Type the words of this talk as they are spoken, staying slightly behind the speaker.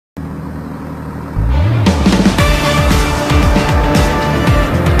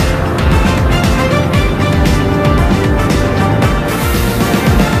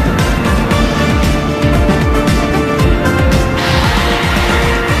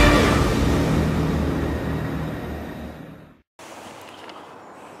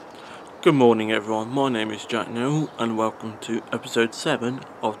Good morning everyone, my name is Jack Newell and welcome to episode 7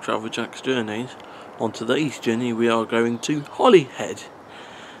 of Travel Jack's Journeys. On today's journey we are going to Holyhead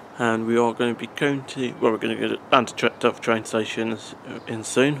and we are going to be going to, well, we're going to go down to Telford train station in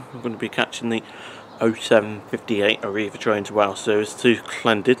soon. We're going to be catching the 0758 ARRIVA Trains Wales Service to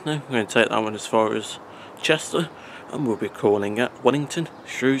Llandudno. We're going to take that one as far as Chester and we'll be calling at Wellington,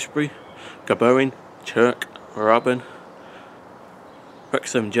 Shrewsbury, Gabowen, Chirk, Rabban,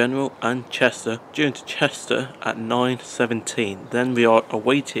 Wrexham General and Chester, due to Chester at 9:17. Then we are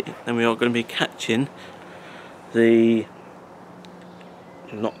awaiting, then we are going to be catching the,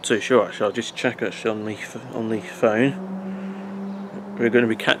 I'm not too sure actually, I'll just check actually on the phone. We're going to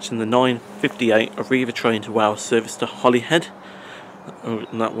be catching the 9:58 ARRIVA Trains Wales Service to Holyhead,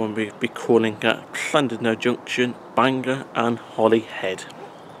 and that one we'll be calling at Llandudno Junction, Bangor and Holyhead.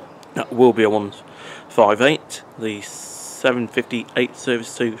 That will be a 158. The 758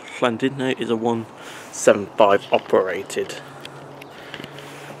 service to Llandudno is a 175 operated,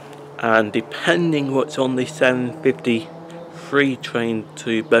 and depending what's on the 753 train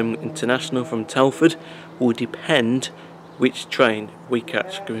to Birmingham International from Telford will depend which train we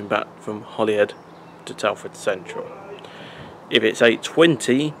catch coming back from Holyhead to Telford Central. If it's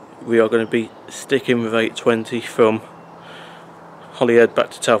 8:20 we are going to be sticking with 8:20 from Holyhead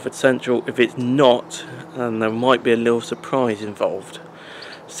back to Telford Central. If it's not, then there might be a little surprise involved.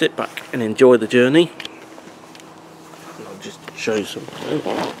 Sit back and enjoy the journey. And I'll just show you something.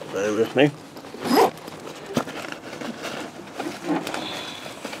 Bear with me.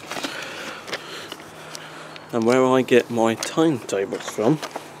 And where I get my timetables from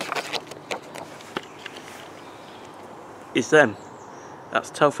is them. That's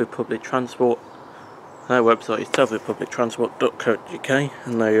Telford Public Transport. Their website is telfordpublictransport.co.uk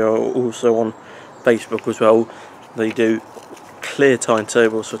and they are also on Facebook as well. They do clear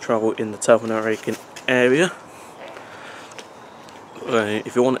timetables for travel in the Telford area.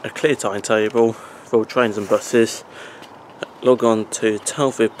 If you want a clear timetable for trains and buses, log on to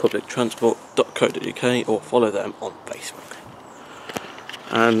telfordpublictransport.co.uk or follow them on Facebook.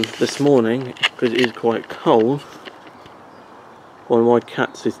 And this morning, because it is quite cold, one of my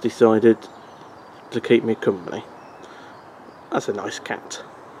cats has decided to keep me company. That's a nice cat.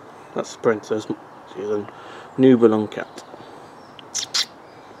 That's Princess. She's a newborn cat.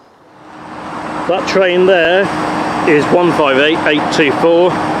 That train there is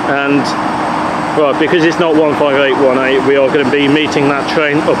 158824, and right, because it's not 15818, we are going to be meeting that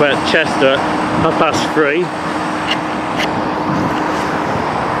train up at Chester at 3:30.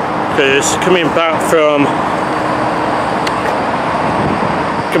 Because coming back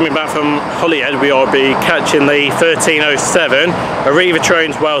from Holyhead we will be catching the 1307 ARRIVA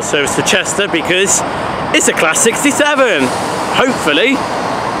Trains Wales Service to Chester, because it's a class 67. Hopefully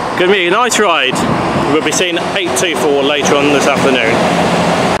going to be a nice ride. We'll be seeing 824 later on this afternoon.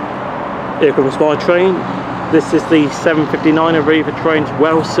 Here comes my train. This is the 759 ARRIVA Trains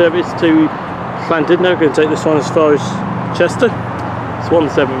Wales Service to Llandudno. Going to take this one as far as Chester. It's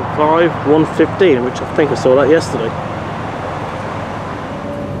 175 115, which I think I saw that yesterday.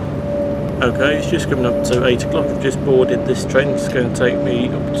 Okay, it's just coming up to 8 o'clock. I've just boarded this train. It's going to take me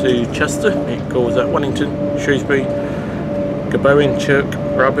up to Chester. It goes at Wellington, Shrewsbury, Gabowen, Chirk,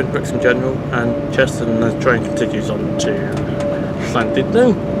 Rabban, Wrexham General and Chester, and the train continues on to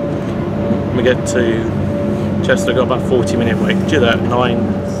Llandudno. When we get to Chester, I've got about 40-minute wait. Due there at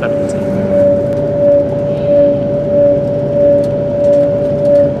 9:70.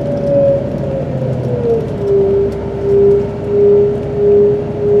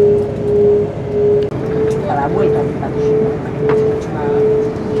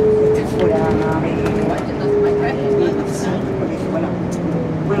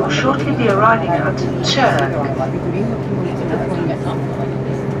 We will shortly be arriving at Chirk.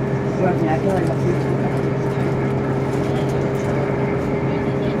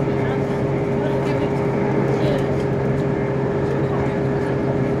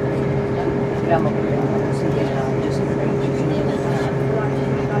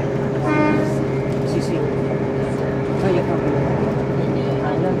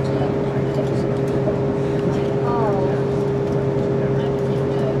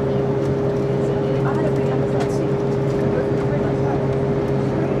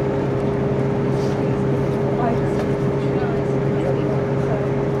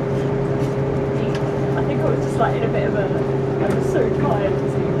 Like in a bit of a, I was so tired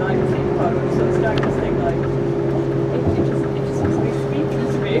to see magazine photos, so I was going to think like, it just was like speaking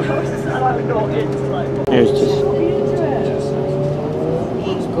to me, I was just, and I was not into like, It was just...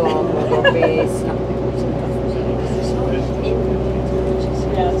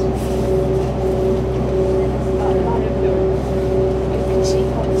 Yeah.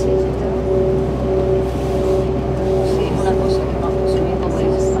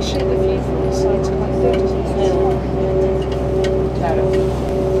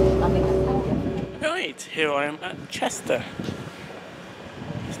 Chester.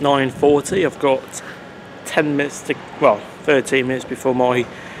 It's 9:40. I've got 10 minutes to, well, 13 minutes before my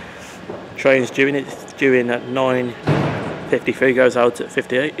train's due in. It's due in at 9:53, goes out at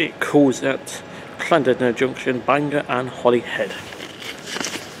 58. It calls at Llandudno Junction, Bangor and Holyhead.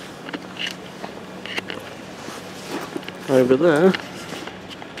 Over there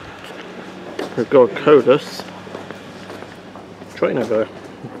we've got a codless train over there.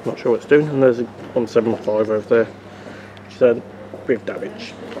 Not sure what it's doing, and there's a 175 over there which said with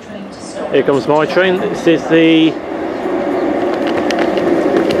damage. Here comes my train. This is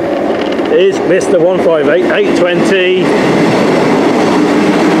Mr. 158-820.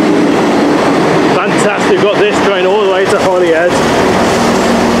 Fantastic, got this train all the way to Holyhead.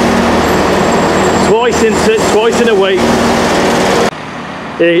 Twice in a week.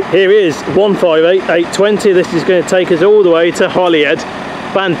 Here is 158-820. This is going to take us all the way to Holyhead.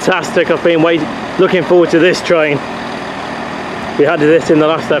 Fantastic, I've been looking forward to this train. We had this in the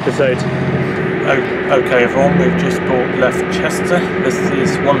last episode. Okay everyone, we've just left Chester. This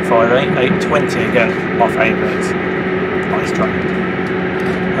is 158-820 again, my favourite. Nice train.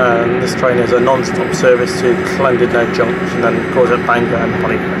 This train is a non-stop service to Llandudno Junction and of course at Bangor and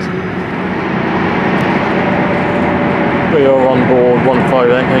Holyhead. We are on board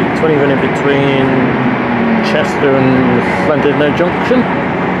 158-820, running between Chester and Llandudno Junction.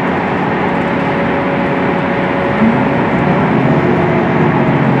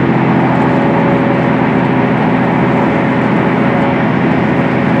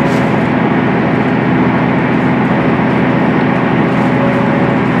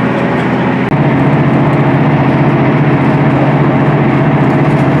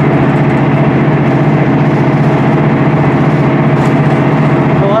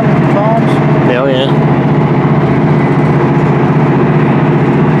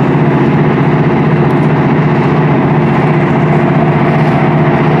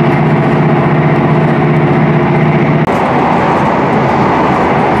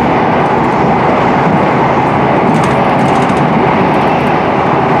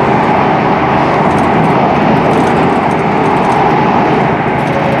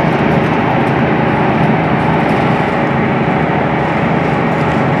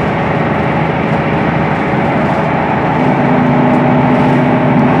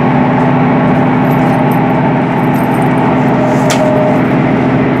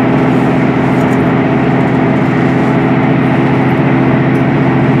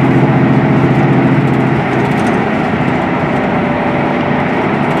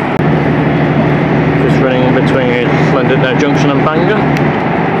 Junction and Bangor.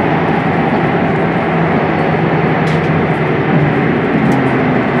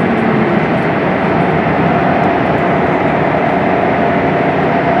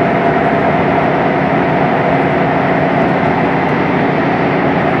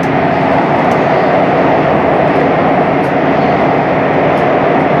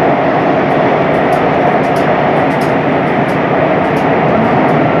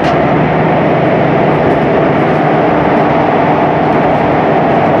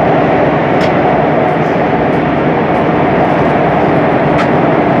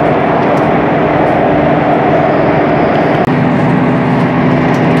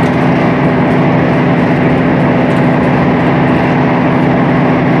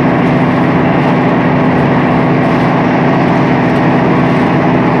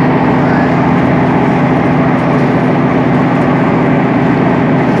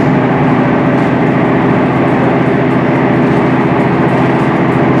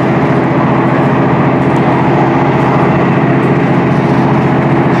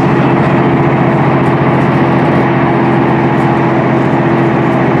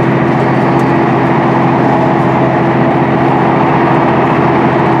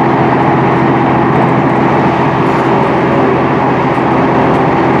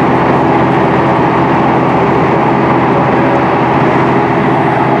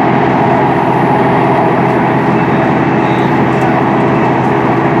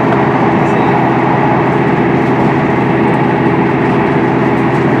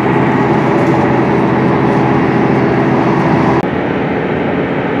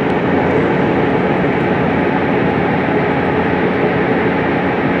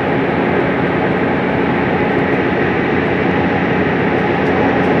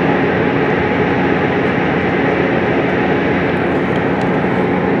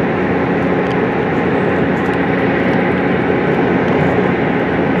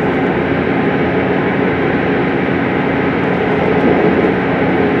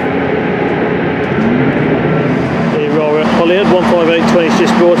 Holyhead 15820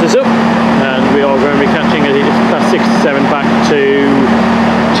 just brought us up, and we are going to be catching a class 67 back to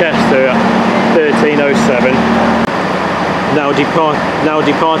Chester at 13:07. Now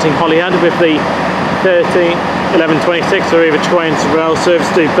departing Holyhead with the 11:26 ARRIVA Trains Wales Service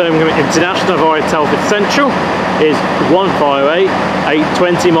to Birmingham International via Telford Central is 158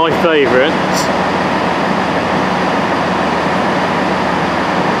 820, my favourite.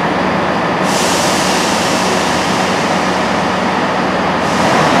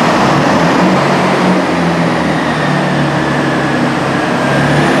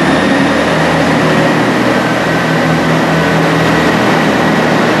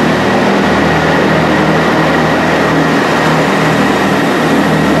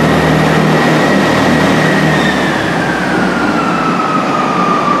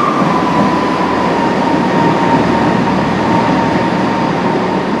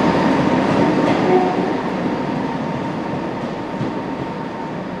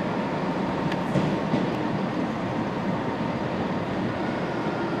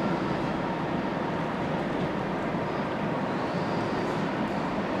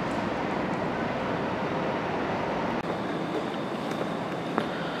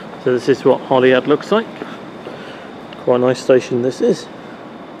 So this is what Holyhead looks like. Quite a nice station this is.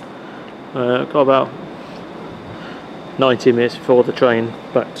 Got about 90 minutes before the train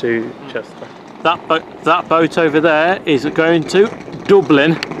back to Chester. That boat over there is going to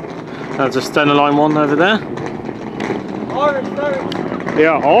Dublin. There's a Stena Line one over there. Irish ferries.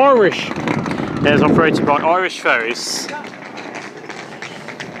 Yeah, Irish. Yeah, it's operated by Irish Ferries.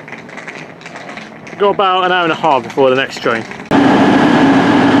 Got about an hour and a half before the next train.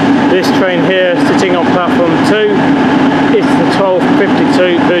 This train here, sitting on platform 2, is the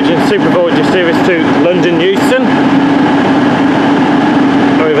 12:52 Virgin Supervoyager service to London Euston.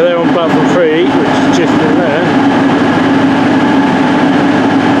 Over there on platform 3, which is just in there,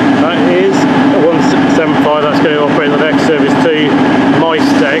 that is a 175. That's going to operate the next service to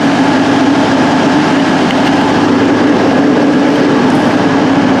Wednesday.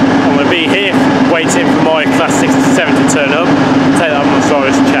 I'm going to be here waiting for my class 67 to turn up. Take that on as far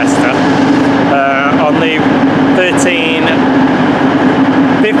as Chester. On the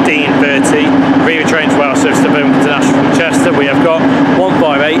 15:30 ARRIVA Trains Wales Service to Birmingham International from Chester, we have got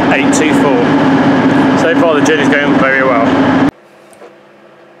 158 824. So far the journey is going very well.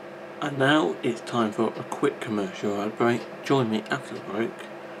 And now it's time for a quick commercial ad break. Join me after the break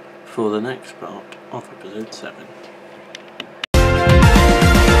for the next part of episode 7.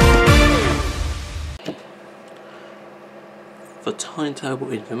 For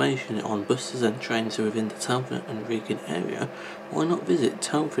timetable information on buses and trains within the Telford and Regan area, why not visit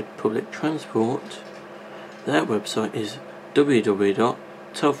Telford Public Transport? Their website is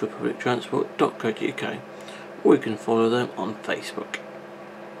www.telfordpublictransport.co.uk, or you can follow them on Facebook.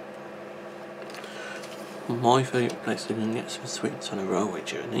 My favourite place to go and get some sweets on a railway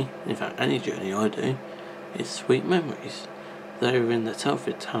journey, in fact any journey I do, is Sweet Memories. They're in the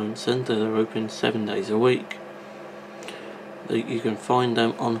Telford Town Centre. They're open 7 days a week. You can find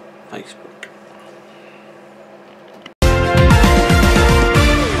them on Facebook.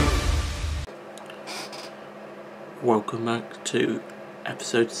 Welcome back to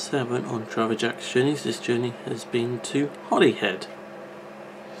episode 7 on Travel Jack's Journeys. This journey has been to Holyhead.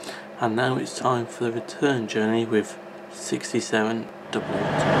 And now it's time for the return journey with 67 002.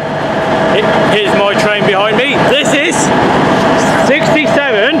 Here's my train behind me. This is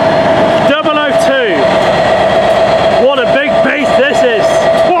 67 002. What a big beast this is!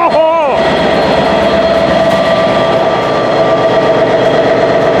 Whoa!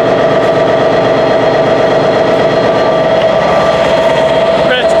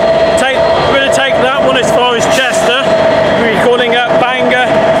 We're going to take that one as far as Chester. We're recording at Bangor,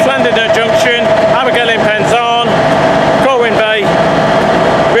 Llandudno Junction, Abigail in Penzance, Colwyn Bay,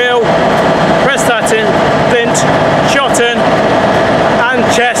 Real, Prestatyn, Flint, Shotton, and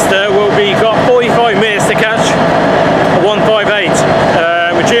Chester. Will be got 45 minutes to catch. 158.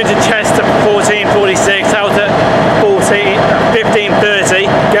 We're due to Chester 14:46, out at 15:30.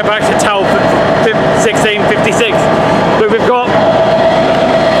 Get back to Telford 16:56. But we've got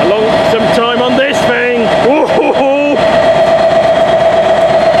some time on this thing. Woo-hoo-hoo.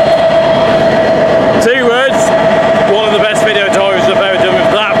 2 words. One of the best video diaries I've ever done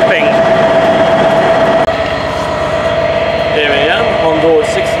with that thing. Here we are on board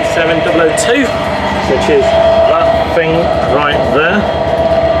 67 002, which is that thing right there.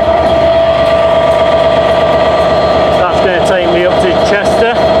 That's going to take me up to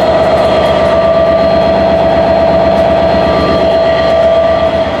Chester.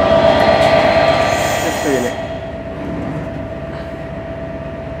 Just feel it.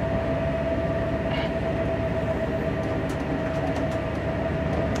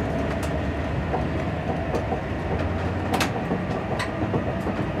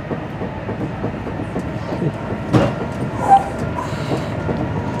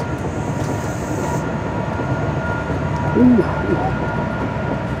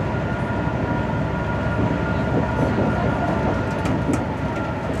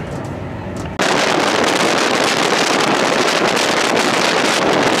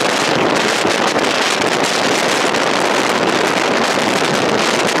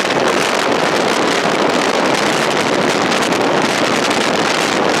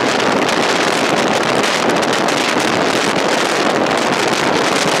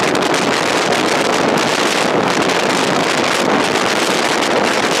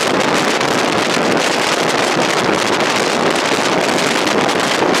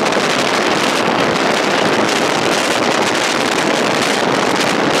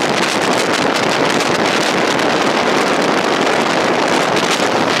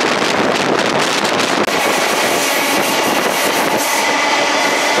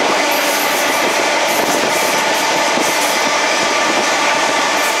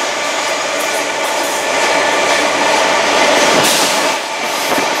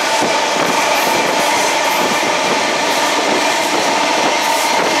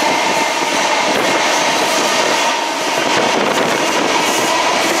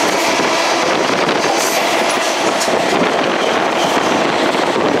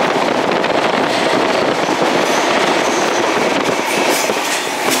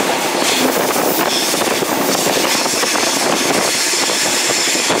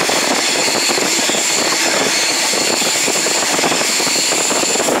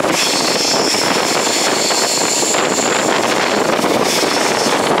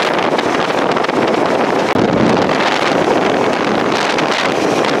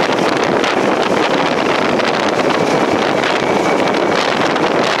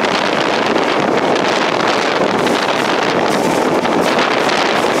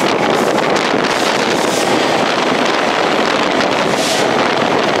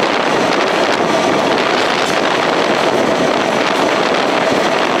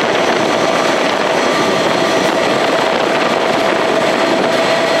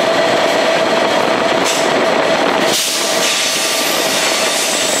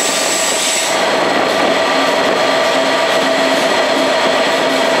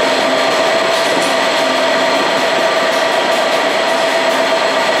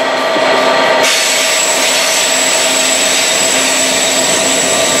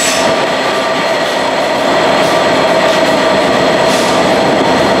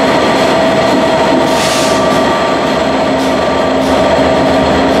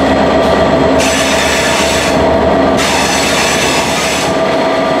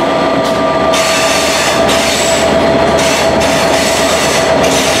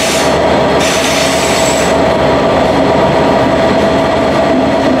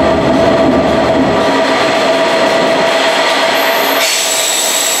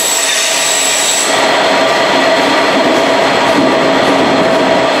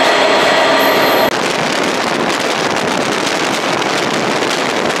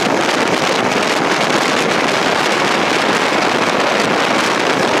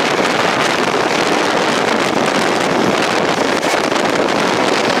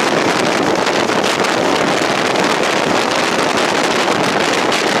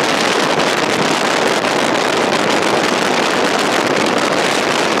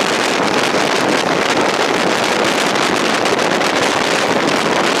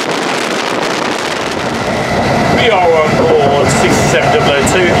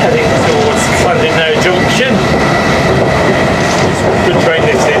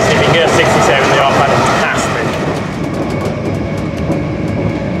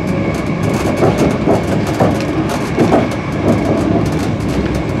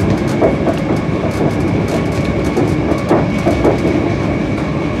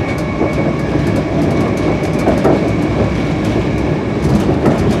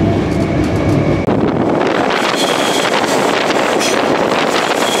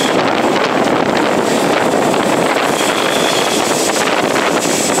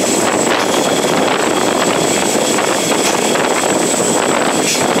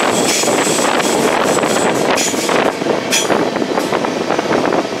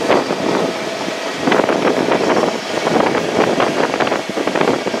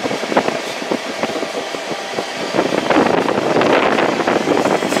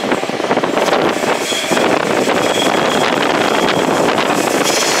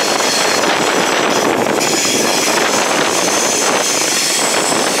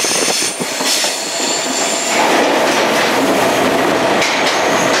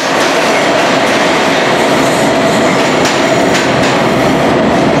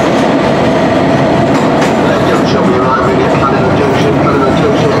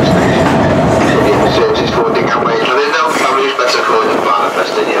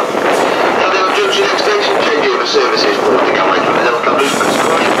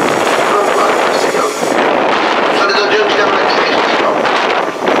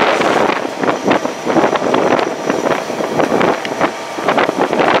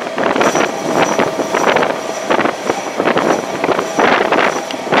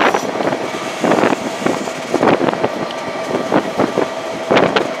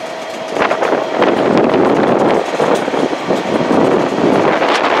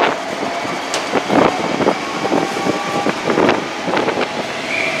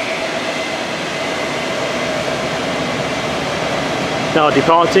 now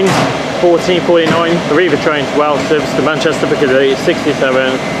departing 14:49 ARRIVA Trains Wales Service to Manchester Piccadilly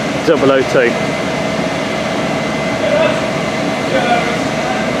 67002.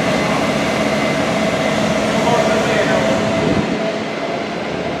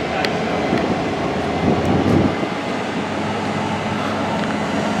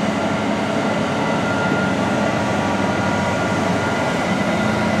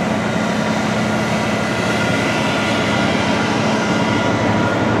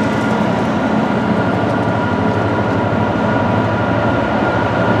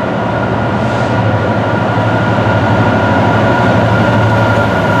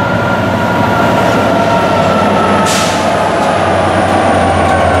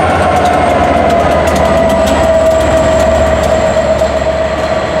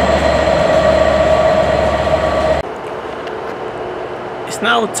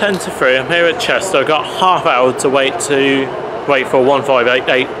 Now 10 to 3, I'm here at Chester. I've got half hour to wait for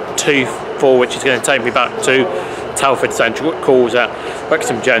 158.824, which is going to take me back to Telford Central. It calls at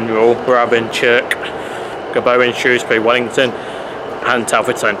Wrexham General, Brabham, Chirk, Gabowin, Shrewsbury, Wellington and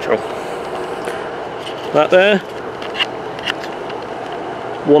Telford Central. That there,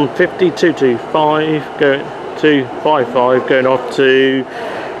 150.225 going 255 going off to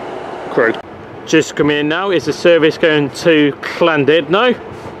Crewe. Just coming in now is the service going to Llandudno.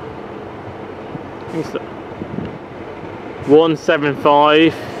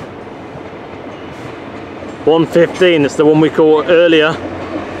 175 115, that's the one we caught earlier.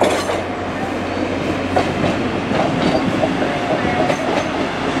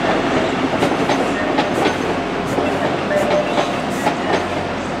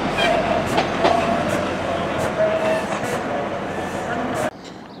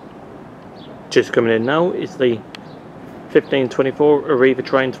 Just coming in now is the 1524 ARRIVA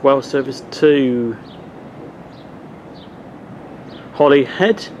Trains Wales Service to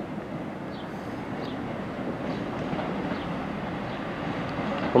Holyhead.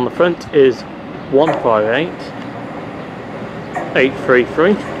 On the front is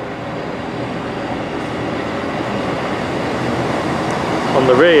 158.833. On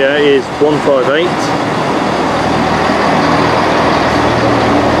the rear is 158.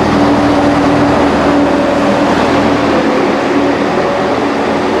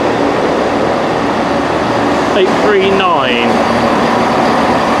 839.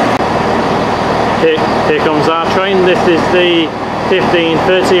 Here comes our train. This is the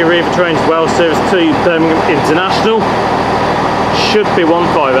 1530 ARRIVA Trains Wales Service to Birmingham International. Should be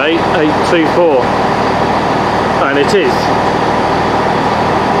 158.824, and it is.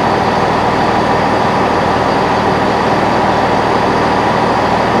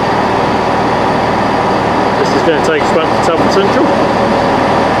 This is going to take us back to Telford Central.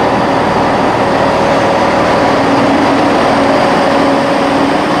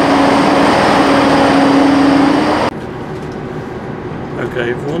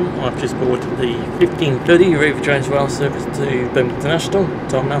 Okay everyone, I've just boarded the 1530 ARRIVA Trains Wales Service to Birmingham International.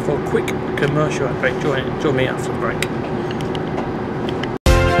 Time now for a quick commercial break. Join me after the break.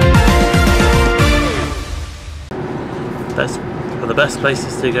 The best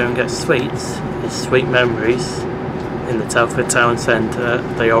places to go and get sweets is Sweet Memories in the Telford Town Centre.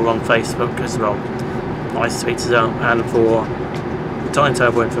 They are on Facebook as well. Nice sweets as well. And for time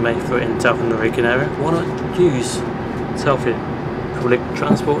table information for in Telford and the Wrekin area, why not use Telford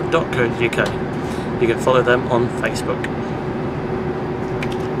publictransport.co.uk. You can follow them on Facebook.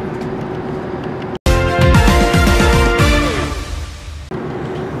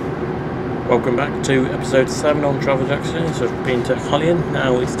 Welcome back to episode 7 on Travel Jackson. So I've been to Holyhead.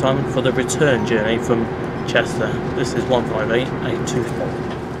 Now it's time for the return journey from Chester. This is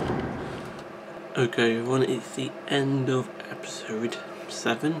 158.824. Okay everyone, it's the end of episode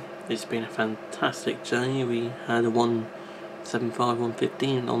 7. It's been a fantastic journey. We had a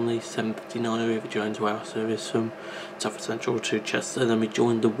 175-115 on the 759 ARRIVA Trains Wales Service from Telford Central to Chester. Then we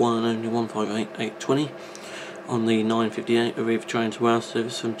joined the one and only 158.820 on the 958 ARRIVA Trains Wales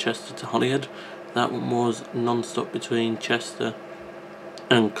Service from Chester to Holyhead. That one was non-stop between Chester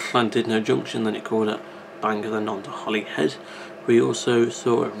and Llandudno Junction. Then it called at Bangor, then on to Holyhead. We also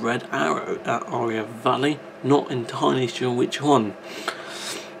saw a red arrow at Aria Valley. Not entirely sure which one,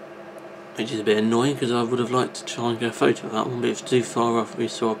 which is a bit annoying because I would have liked to try and get a photo of that one, but it's too far off. We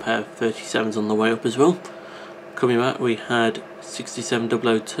saw a pair of 37s on the way up as well. Coming back we had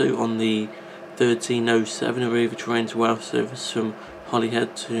 67002 on the 1307 ARRIVA Trains Wales Service from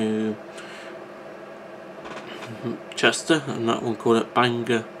Holyhead to Chester, and that one called at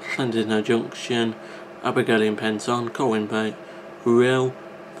Bangor, Llandudno Junction, Abergele and Penson, Colwyn Bay, Real,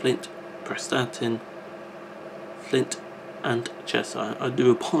 Flint, Prestatyn, Flint, and Chester. I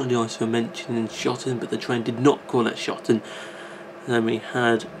do apologise for mentioning Shotton, but the train did not call at Shotton. Then we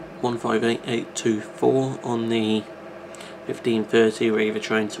had 158824 on the 15:30 ARRIVA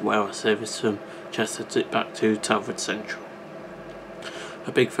Trains Wales Service from Chester back to Telford Central.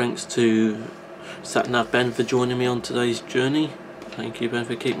 A big thanks to satnavben for joining me on today's journey. Thank you, Ben,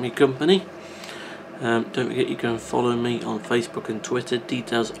 for keeping me company. Don't forget you can follow me on Facebook and Twitter.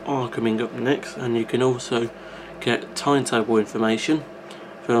 Details are coming up next, and you can also get timetable information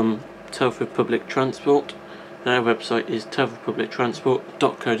from Telford Public Transport. Their website is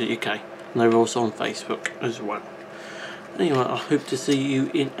telfordpublictransport.co.uk, and they're also on Facebook as well. Anyway, I hope to see you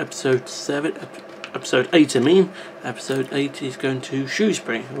in episode 8 I mean. Episode 8 is going to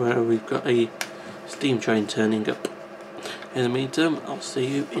Shrewsbury, where we've got a steam train turning up. In the meantime, I'll see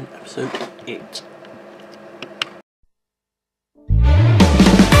you in episode 8.